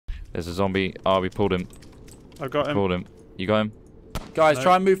There's a zombie. Oh, we pulled him. I got him. Pulled him. You got him? Guys, No.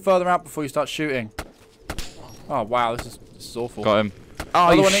 try and move further out before you start shooting. Oh wow, this is awful. Got him. Oh,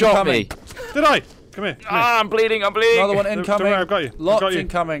 Another you one shot incoming. me. Did I? Come here. Ah, I'm bleeding. I'm bleeding. Another one Don't incoming. worry, I've got you. I've Lots got you.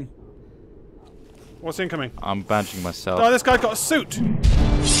 incoming. What's incoming? I'm badging myself. Oh, this guy got a suit.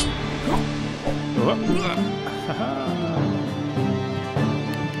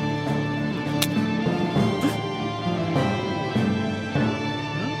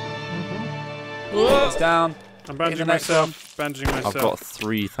 It's down. I'm In bandaging the next myself. Bandaging myself. I've got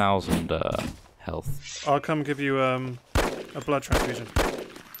 3,000 health. I'll come give you a blood transfusion.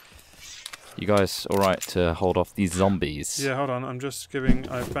 You guys all right to hold off these zombies? Yeah, hold on. I'm just giving.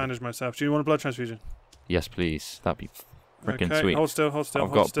 I've bandaged myself. Do you want a blood transfusion? Yes, please. That'd be freaking Okay, sweet. hold still. Hold still. I've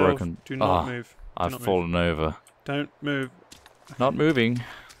hold got still. broken. Do not move. Do I've not fallen over. Don't move. Not moving.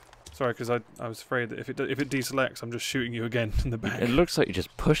 Sorry, because I was afraid that if it deselects, I'm just shooting you again in the back. It looks like you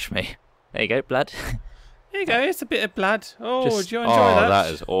just pushed me. There you go, blood. There you go. It's a bit of blood. Oh, Just- do you enjoy oh, that?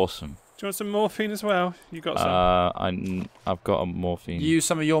 that is awesome. Do you want some morphine as well? You got some. I've got a morphine. Use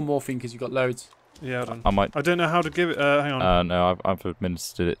some of your morphine because you've got loads. Yeah, hold on. I might. I don't know how to give it. Hang on. No, I've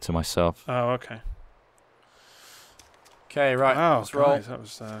administered it to myself. Oh, okay. Okay, right. Wow, let's roll. guys, that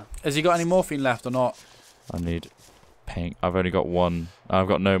was. Has he got any morphine left or not? I need pain. I've only got one. I've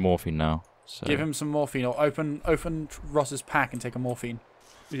got no morphine now. So. Give him some morphine or open Ross's pack and take a morphine.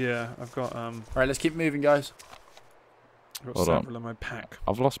 Yeah, I've got. Right, let's keep moving, guys. I've got Hold on. several in my pack.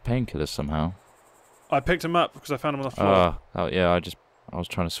 I've lost painkillers somehow. I picked them up because I found them on the floor. Oh yeah. I was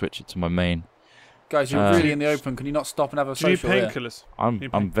trying to switch it to my main. Guys, you're really in the open. Can you not stop and have a Do you need social here? painkillers?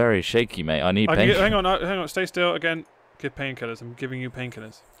 I'm very shaky, mate. I need I can get, painkillers. hang on. Stay still again. Give painkillers. I'm giving you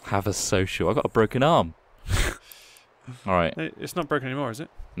painkillers. Have a social. I got a broken arm. All right. It's not broken anymore, is it?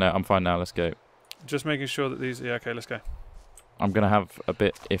 No, I'm fine now. Let's go. Just making sure that these. Yeah, okay, let's go. I'm gonna have a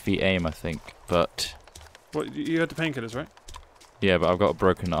bit iffy aim, I think, but What you had the painkillers, right? yeah, but I've got a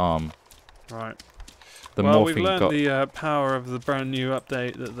broken arm. Right. The well, we've morphine learned got. the power of the brand new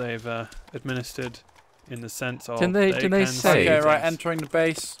update that they've administered, in the sense of. Didn't they can say- see Okay, right, things. entering the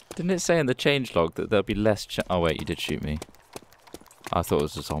base. Didn't it say in the changelog that there'll be less? Oh wait, you did shoot me. I thought it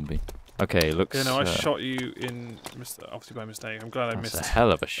was a zombie. Okay, looks. Yeah, no, I shot you in obviously by mistake. I'm glad I That's missed a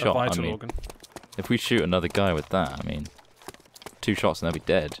hell of a a shot. I vital mean, organ. if we shoot another guy with that, I mean, 2 shots and they'll be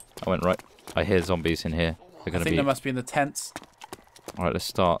dead. I went right. I hear zombies in here. They're I gonna think be. they must be in the tents. All right, let's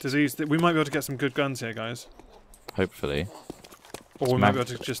start. Disease. We might be able to get some good guns here, guys. Hopefully, Or It's we might be mag-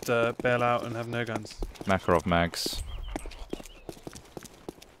 able to just bail out and have no guns. Makarov mags.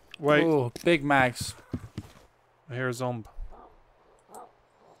 Wait, Oh, big mags. I hear a zomb.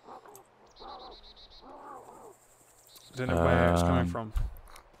 I don't know where it's coming from.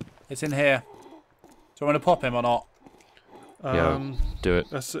 It's in here. Do you want me to pop him or not? Yeah, do it.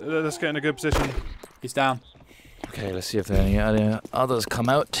 Let's get in a good position. He's down. Okay, let's see if there are any others come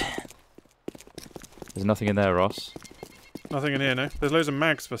out. There's nothing in there, Ross. Nothing in here, no. There's loads of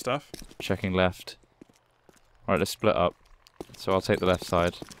mags for stuff. Checking left. Alright, let's split up. So I'll take the left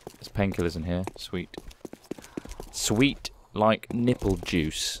side. There's painkillers in here. Sweet. Sweet like nipple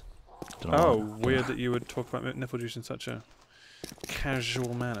juice. Don't know Oh, what- weird that you would talk about nipple juice in such a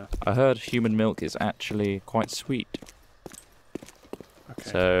casual manner. I heard human milk is actually quite sweet. Okay,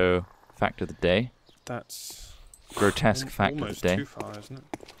 So, fact of the day. that's Grotesque fact of almost the day. too far, isn't it?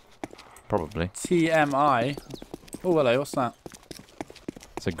 Probably. TMI. Oh, hello, what's that?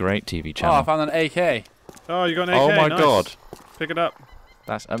 It's a great TV Oh, I channel. found an AK. Oh, you got an AK. Oh my nice. god. Pick it up.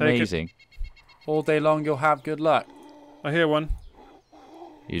 That's it. amazing. All day long you'll have good luck. I hear one.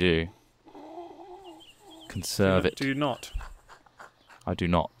 You do. Conserve it. Do you not? I do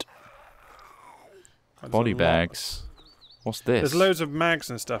not. That's Body a lot. bags. What's this? There's loads of mags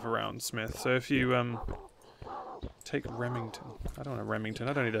and stuff around, Smith. So if you take Remington. I don't want a Remington.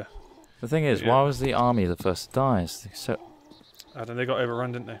 I don't need a. The thing is, Yeah. why was the army the first to die? So, I don't know. They got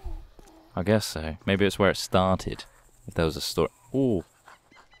overrun, didn't they? I guess so. Maybe it's where it started. If there was a story. Ooh.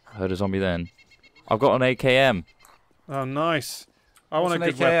 I heard a zombie then. I've got an AKM. Oh, nice. I want a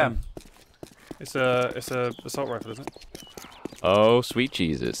What's good an AKM? weapon. It's a assault rifle, isn't it? Oh, sweet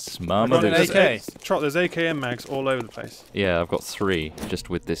Jesus. Mama. got an there's- AK. There's AKM mags all over the place. Yeah, I've got 3 just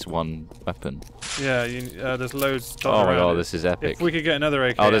with this one weapon. Yeah, there's loads. dotted Oh my around god, it. this is epic. If we could get another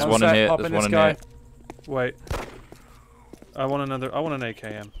AKM. Oh, there's one in sec, here. pop There's in one this in guy. here. Wait. I want another. I want an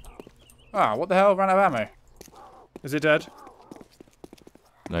AKM. Ah, what the hell? Ran out of ammo. Is it dead?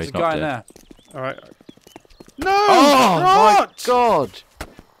 No, There's he's a guy not in dead. there. All right. No! Oh my Rot! god!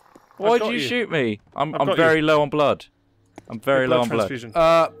 Why'd got you you. shoot me? I'm I've got very low on blood. I'm very low on blood. transfusion.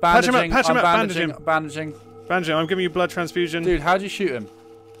 Bandaging. patch him up, I'm bandage bandaging. him. Bandaging. Banjo, I'm giving you blood transfusion. Dude, how'd you shoot him?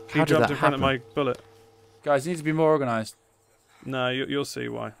 How did jumped that in front of happen? my bullet. Guys, you need to be more organised. No, you'll see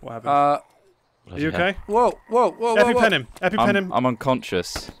why. What happened? Are Bloody you hell. okay? Whoa, whoa, whoa, whoa, whoa. EpiPen him. EpiPen him. I'm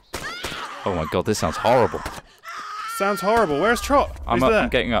unconscious. Oh my god, this sounds horrible. Sounds horrible. Where's Trot? He's there. I'm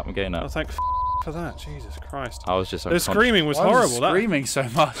getting up. I'm getting Oh, up. thank for that. Jesus Christ. I was just The unconscious. screaming was Why was horrible. it That, screaming so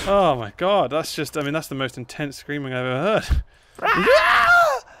much. oh my god. That's just. I mean, that's the most intense screaming I've ever heard.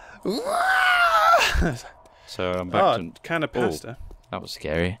 So I'm back to... can of Oh. pasta. That was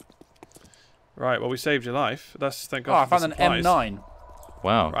scary. Right. Well, we saved your life. That's thank God. Oh, I for the found an supplies. M9.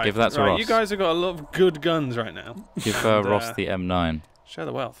 Wow, Right, give that to right, Ross. you guys have got a lot of good guns right now. Give And, Ross the M9. Share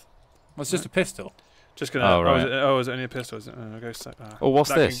the wealth. Well, it's just a pistol. Just gonna. Oh, right. Is it only a pistol? Is it? Go Oh, what's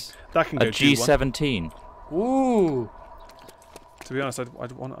that this? That can A go 2-1. G17. Ooh. To be honest, I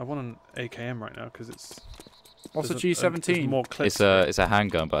want an AKM right now because it's. What's a there's G17? there's more clips. It's a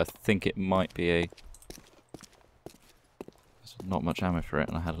handgun, but I think it might be a... There's not much ammo for it,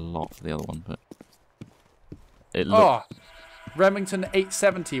 and I had a lot for the other one, but... It looked Oh. Remington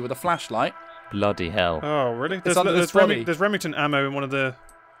 870 with a flashlight. bloody hell. Oh really? under this body. There's Remington ammo in one of the.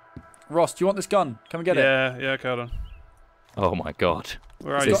 Ross, do you want this gun? Come and get it. Yeah. Okay, hold on. Oh my god.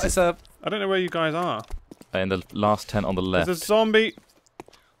 Where are It's, you? got, it's a... I don't know where you guys are. In the last tent on the left. There's a zombie.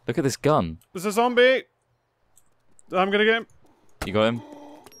 Look at this gun. There's a zombie. I'm gonna get him. You got him?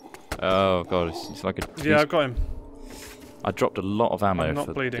 Oh god, it's like a... Yeah, I've got him. I dropped a lot of ammo I'm not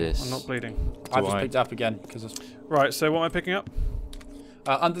for bleeding. this. I'm not bleeding. I've Do just I- picked it up again. Cause it's, Right. So what am I picking up?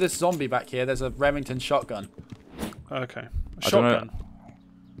 under this zombie back here, there's a Remington shotgun. Okay. A I don't know- shotgun.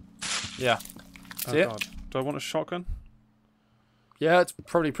 Yeah. Oh See it? god. Do I want a shotgun? Yeah, it's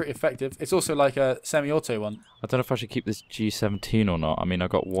probably pretty effective. It's also like a semi-auto one. I don't know if I should keep this G17 or not. I mean, I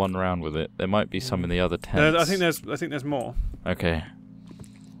got one round with it. There might be some in the other tents. I think there's more. Okay.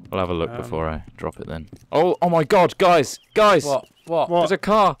 I'll have a look Um, before I drop it then. Oh my god, guys! Guys! What? What? What? There's a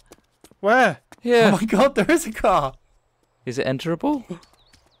car! Where? Here! Oh my god, there is a car! Is it enterable?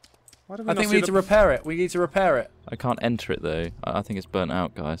 Why do we I not think see we need to repair it. We need to repair it. I can't enter it though. I think it's burnt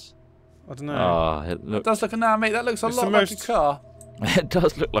out, guys. I don't know. Ah, it It look. does look now, mate. That looks a It's the lot like a most- car. It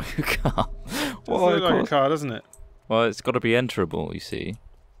does look like a car. Does Well, look of like a course- car, doesn't it? well, it's got to be enterable, you see.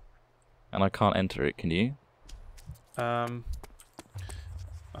 And I can't enter it. Can you? Hold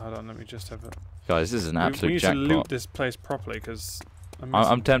on, let me just have a. Guys, this is an We absolute need to loot jackpot. this place properly because.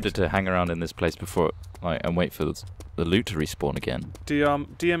 I'm tempted to hang around in this place before, like, and wait for the loot to respawn again.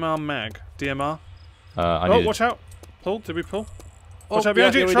 DMR mag. DMR. I Oh, need. watch out! Pull. Did we pull? Oh, Watch out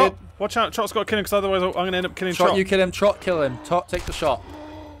behind you, we Trot! did. Watch out! Trot's got to kill him because otherwise I'm going to end up killing Trot, Trot. you kill him. Trot, kill him. Trot, take the shot.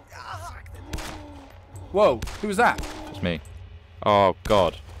 Whoa, who was that? It's me. Oh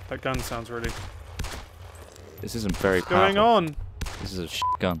god, That gun sounds really. this isn't very What's powerful. going on? This is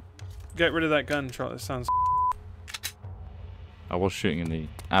a gun. Get rid of that gun, Trot. This sounds. I was shooting in the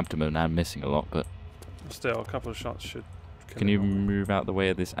abdomen and missing a lot, but Still, a couple of shots should. kill can you him. move out the way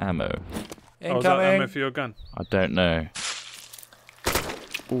of this ammo? Oh, is that ammo Incoming. for your gun? I don't know.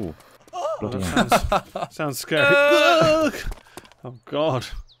 Ooh. Bloody hell. That sounds scary. Oh God.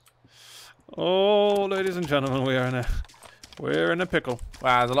 Oh, ladies and gentlemen, we're in a pickle.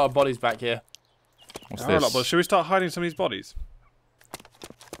 Wow, there's a lot of bodies back here. What's There are a lot, this? but should we start hiding some of these bodies?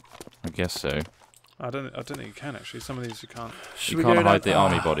 I guess so. I don't think you can actually. Some of these you can't. Should You we can't go hide down- the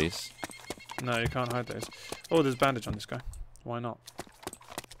army bodies. No, you can't hide those. Oh, there's bandage on this guy. Why not?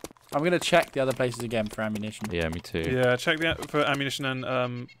 I'm going to check the other places again for ammunition. Yeah, me too. Yeah, check for ammunition and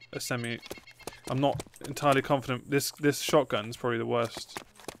a semi. I'm not entirely confident. This shotgun's probably the worst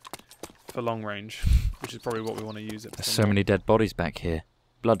for long range, which is probably what we want to use it for. There's so many dead bodies back here.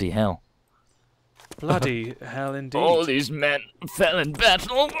 Bloody hell. Bloody hell, indeed. All these men fell in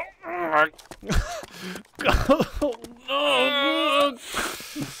battle.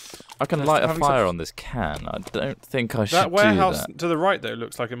 I can light a having fire such- on this can. I don't think I should That warehouse do to the right, though,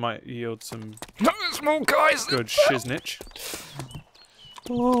 looks like it might yield some that. Small guys. good shiznitch.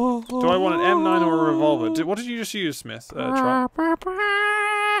 Do I want an M9 or a revolver? What did you just use, Smith? Trot?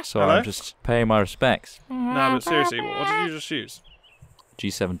 So Hello? I'm just paying my respects. No, but seriously, what did you just use?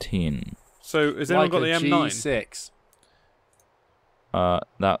 G17. So, has anyone Like got the a M9? G6.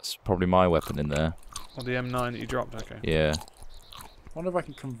 That's probably my weapon in there. Or the M9 that you dropped? Okay. Yeah. Wonder if I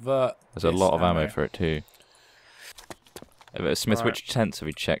can convert. There's a this lot of ammo for it too. Smith, Right. which tents have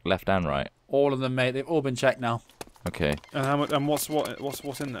you checked? Left and right? All of them, mate. They've all been checked now. Okay. And how much? And what's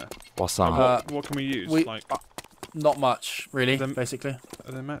in there? What's And that? what can we use? we- Like, Not much, really. Them- Basically.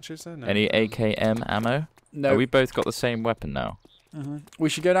 are there matches there? No. Any AKM ammo? No. Oh, we both got the same weapon now. We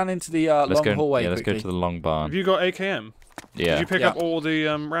should go down into the Let's long go. hallway Yeah, let's go quickly. to the long barn. Have you got AKM? Yeah. Did you pick Yeah. up all the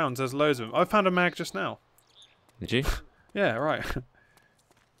rounds? There's loads of them. I found a mag just now. Did you? Yeah, right.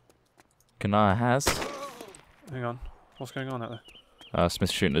 Kanaya has. Hang on. What's going on out there?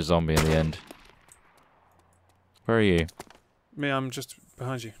 Smith's shooting a zombie in the end. Where are you? Me, I'm just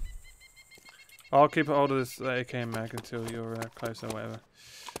behind you. I'll keep a hold of this AKM mag until you're close or whatever.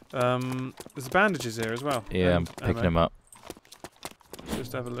 There's bandages here as well. Yeah, I'm picking them up.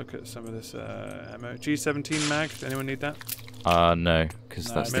 Just have a look at some of this ammo. G17 mag. Does anyone need that? No, because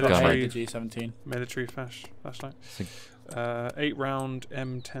No, that's the military- gun. The G17. Military flashlight. 8-round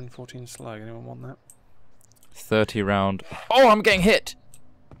M1014 slug. Anyone want that? 30 round. Oh, I'm getting hit!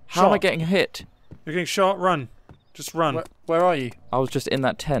 How am I Shot. getting hit? You're getting shot. Run. Just run. Where are you? I was just in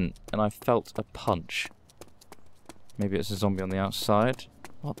that tent and I felt a punch. Maybe it's a zombie on the outside.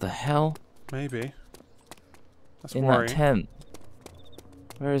 What the hell? Maybe. That's In worrying. that tent.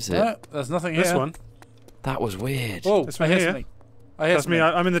 Where is it? No, there's nothing here. This one. That was weird. Oh, This I one hear here. something. I hear That's me.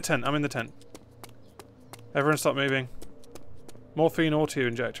 something. I'm in the tent. I'm in the tent. Everyone stop moving. Morphine auto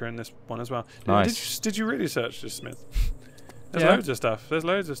injector in this one as well. Nice. Did you really search this, Smith? There's Yeah. loads of stuff. There's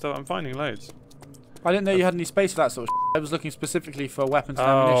loads of stuff. I'm finding loads. I didn't know you had any space for that sort of shit. I was looking specifically for weapons and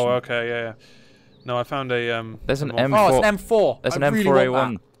ammunition. Oh, okay, yeah. No, I found a There's an a morphine- M4. Oh, it's an M4. There's an I really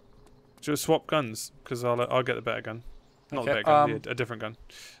want M4A1. Just swap guns, because I'll get the better gun. Not the Okay, better gun, a different gun.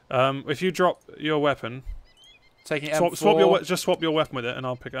 If you drop your weapon, that. Taking swap M4. your just swap your weapon with it, and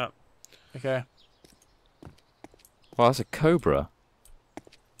I'll pick it up. Okay. Well, that's a Cobra.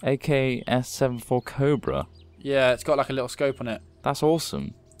 AKS-74 Cobra. Yeah, it's got like a little scope on it. That's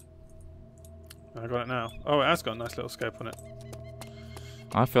awesome. I got it now. Oh, it has got a nice little scope on it.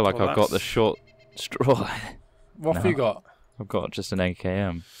 I feel like Well, I've got the that's- short straw. What have No. you got? I've got just an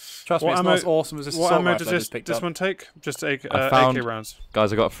AKM. Trust me, What it's ammo- not as awesome as this What assault ammo rifle does I just picked this up. one take? Just I found- AK rounds.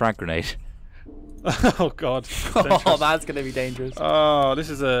 Guys, I got a frag grenade. Oh God. Oh, that's gonna be dangerous. Oh, this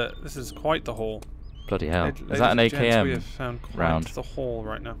is quite the haul. Bloody hell. Ladies Is that an and gents, we AKM? have found quite round? the haul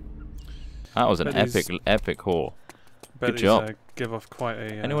right now. That was an Bet these- epic haul. Bet Good these, job. give off quite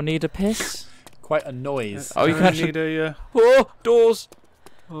a. Anyone need a piss? Quite a noise. Oh, you can actually- need a. Oh, doors!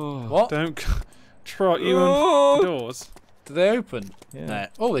 Oh. What? Don't trot you Oh. on doors. Do they open? Yeah. No.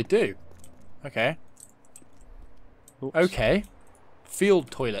 Oh, they do. Okay. Oops. Okay.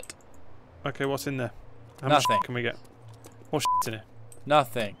 Field toilet. Okay, what's in there? How Nothing. much can we get? What's in it?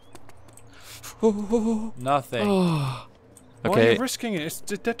 Nothing. Nothing. Oh. Why are Okay, you risking it?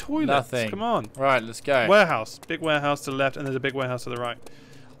 They're toilets. Nothing. Come on. Right, let's go. Warehouse. Big warehouse to the left, and there's a big warehouse to the right.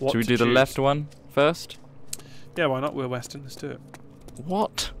 What should we to do the choose? left one first? Yeah, why not? We're Western. Let's do it.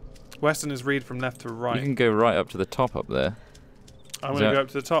 What? Western is read from left to right. You can go right up to the top up there. I'm Is going to that- go up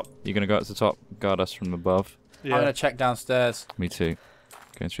to the top. You're going to go up to the top, guard us from above. Yeah. I'm gonna check downstairs. Me too.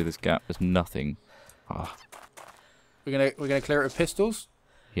 Going through this gap, there's nothing. Ah, We're gonna clear it with pistols.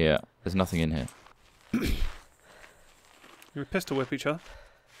 yeah, there's nothing in here. You pistol whip each other.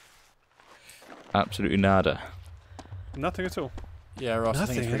 Absolutely nada. Nothing at all. Yeah, Ross. I think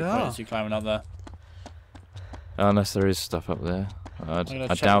Nothing it's pretty at all. pointless you climbing up there. Unless there is stuff up there. I'm gonna I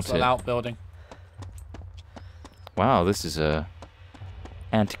check doubt this it. little outbuilding. Wow, this is a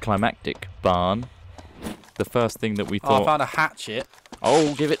anticlimactic barn. The first thing that we Oh, I thought. found a hatchet.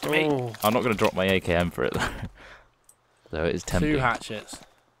 Oh, give it to me! Oh. I'm not going to drop my AKM for it though. Though it is tempting. 2 hatchets.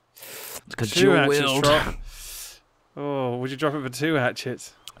 Because Two you hatchets, will. drop. Oh, would you drop it for 2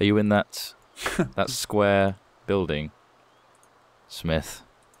 hatchets? Are you in that square building, Smith?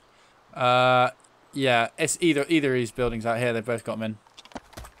 Yeah, it's either of these buildings out here. They've both got them in.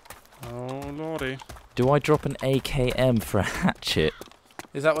 Oh lordy. Do I drop an AKM for a hatchet?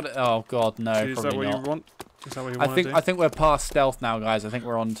 Is that what? Oh God, no, Is that probably what not. you want? Is that what you I want to think do? we're past stealth now, guys. I think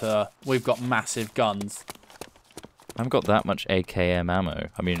we're on to. We've got massive guns. I haven't got that much AKM ammo.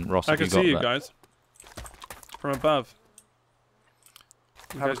 I mean, Ross, I have can you got see you that? guys from above.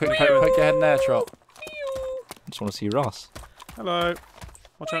 You Have a guys quick can poke go- your head in there, Trot. I just want to see Ross. Hello.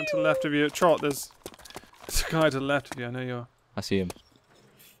 Watch out to the left of you. Trot, there's a guy to the left of you. I know you're. I see him.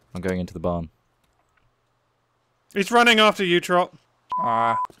 I'm going into the barn. He's running after you, Trot.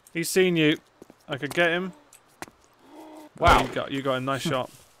 Ah, He's seen you. I could get him. wow. Oh, you got a nice shot.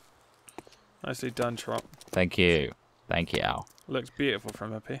 Nicely done, Trot. Thank you. Thank you, Al. Looks beautiful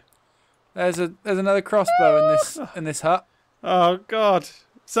from up here. There's another crossbow in this hut. Oh God,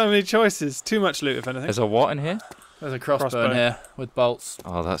 so many choices. Too much loot, if anything. There's a what in here? There's a crossbow Crossbow. in here with bolts.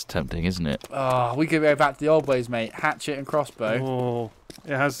 Oh, that's tempting, isn't it? Oh, we could go back to the old ways, mate. Hatchet and crossbow. Oh,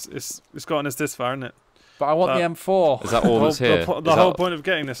 it has. It's gotten us this far, isn't it? But I want the M4. Is that all that's here? The Is whole that- point of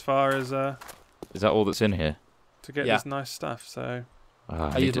getting this far is Is that all that's in here? to get Yeah. this nice stuff. So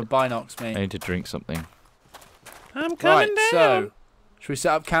Ah, I use my binocs, I mate. need to drink something. I'm Right, coming down. so should we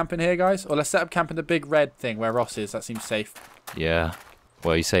set up camp in here, guys? Or let's set up camp in the big red thing where Ross is. That seems safe. Yeah.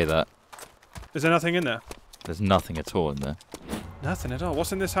 Well, you say that. Is there nothing in there? There's nothing at all in there. Nothing at all.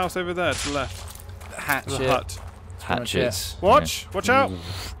 What's in this house over there to the left? There's Hatchet. a hut. Hatchets. Watch! Watch out!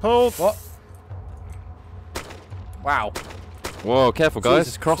 Hold! What? Wow. Whoa, careful guys,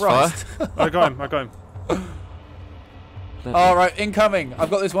 Jesus it's crossfire. Christ. I got him, I got him. All right, incoming. I've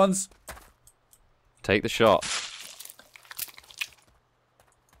got this once. Take the shot.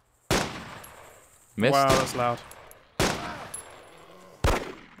 Missed. Wow, that's loud.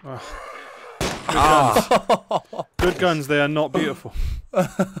 Oh. Good guns. Good guns, they are not beautiful.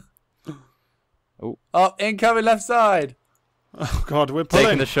 Oh, incoming left side. Oh god, we're pulling.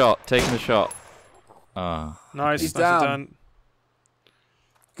 Taking the shot, taking the shot. Ah. Nice, He's nicely down. done.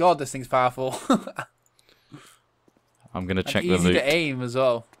 God, this thing's powerful. I'm gonna check and the easy loot. to aim as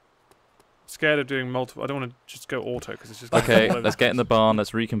well. Scared of doing multiple. I don't want to just go auto because it's just going Okay, all over let's the get in the place. barn,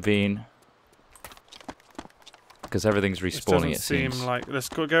 let's reconvene. Because everything's This respawning, doesn't it seem seems. like. Let's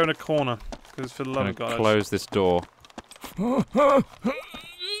go in a corner because for the love I'm of God. gonna close this door.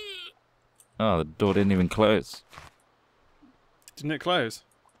 Oh, the door didn't even close. Didn't it close?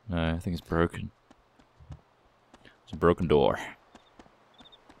 No, I think it's broken. It's a broken door.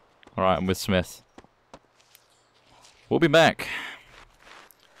 Alright, I'm with Smith. We'll be back.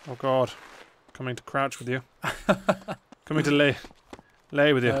 Oh God, coming to crouch with you. Coming to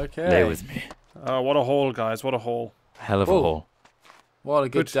lay with you. Okay. Lay with me. Oh, what a haul, guys! What a haul. Hell of a Oh. haul. What a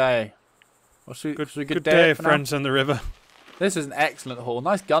good Good- day. Well, Good day, friends on the river. This is an excellent haul.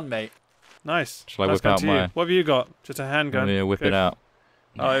 Nice gun, mate. Nice. Shall I Nice whip gun out to you. my... What have you got? Just a handgun. I'm gonna whip it Go. out.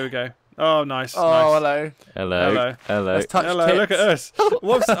 Oh, here we go. Oh, nice. Oh, nice. hello. Hello. Hello. Hello. Let's touch Hello, tits. look at us.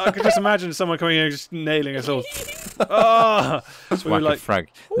 Whoops, I could just imagine someone coming in and just nailing us all. Oh, Let's we were whack a like, frag.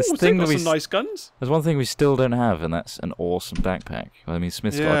 ooh, This they've thing got that we some nice guns. There's one thing we still don't have, and that's an awesome backpack. Well, I mean,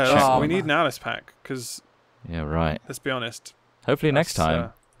 Smith's got Yeah, a check oh, we one. need an Alice pack, because, Yeah, right. let's be honest. Hopefully next that's,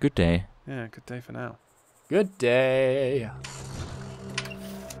 time. Good day. Yeah, good day for now. Good day.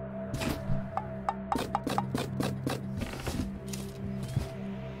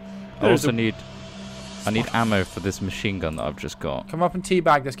 I also need... I need ammo for this machine gun that I've just got. Come up and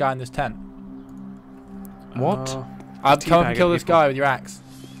teabag this guy in this tent. What? I'd come up and Teabagging kill this people. guy with your axe.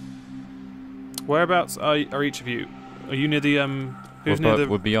 Whereabouts are each of you? Are you near the, who's near the...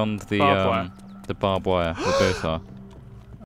 We're beyond the barbed wire? barbed wire. We both are.